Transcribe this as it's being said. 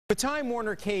With Time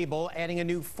Warner Cable adding a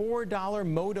new $4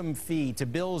 modem fee to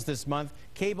bills this month,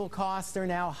 cable costs are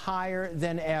now higher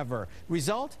than ever.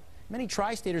 Result? Many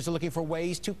tri-staters are looking for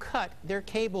ways to cut their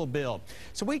cable bill.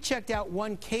 So we checked out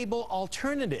one cable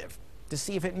alternative to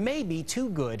see if it may be too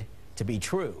good to be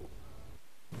true.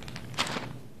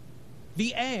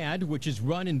 The ad, which is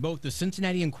run in both the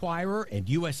Cincinnati Enquirer and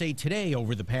USA Today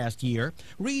over the past year,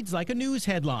 reads like a news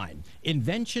headline.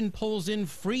 Invention pulls in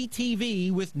free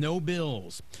TV with no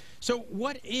bills. So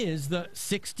what is the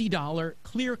 $60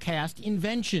 Clearcast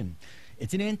invention?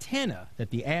 It's an antenna that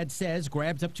the ad says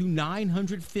grabs up to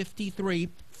 953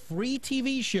 free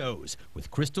TV shows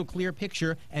with crystal clear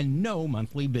picture and no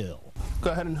monthly bill.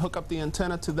 Go ahead and hook up the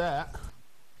antenna to that.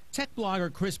 Tech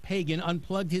blogger Chris Pagan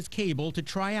unplugged his cable to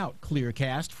try out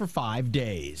Clearcast for 5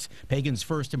 days. Pagan's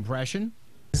first impression?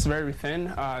 It's very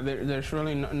thin. There's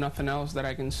really nothing else that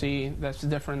I can see that's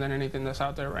different than anything that's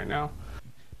out there right now.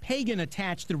 Pagan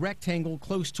attached the rectangle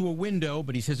close to a window,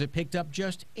 but he says it picked up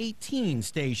just 18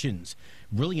 stations.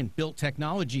 Brilliant Built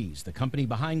Technologies, the company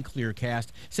behind Clearcast,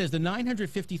 says the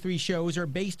 953 shows are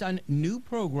based on new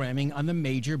programming on the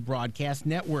major broadcast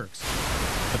networks.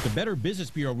 But the Better Business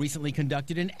Bureau recently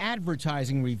conducted an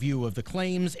advertising review of the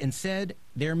claims and said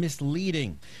they're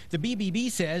misleading. The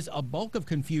BBB says a bulk of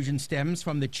confusion stems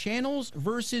from the channels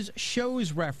versus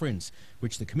shows reference,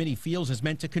 which the committee feels is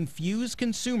meant to confuse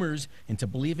consumers into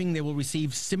believing they will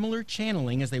receive similar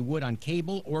channeling as they would on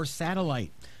cable or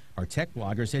satellite. Our tech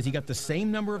blogger says he got the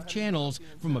same number of channels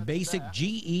from a basic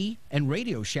GE and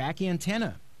Radio Shack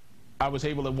antenna. I was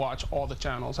able to watch all the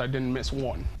channels. I didn't miss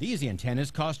one. These antennas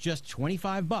cost just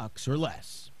 $25 or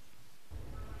less.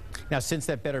 Now, since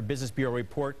that Better Business Bureau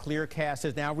report, Clearcast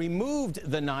has now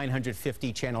removed the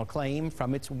 950 channel claim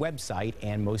from its website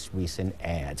and most recent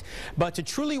ads. But to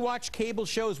truly watch cable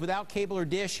shows without cable or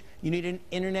dish, you need an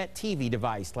internet TV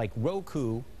device like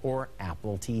Roku or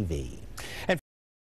Apple TV.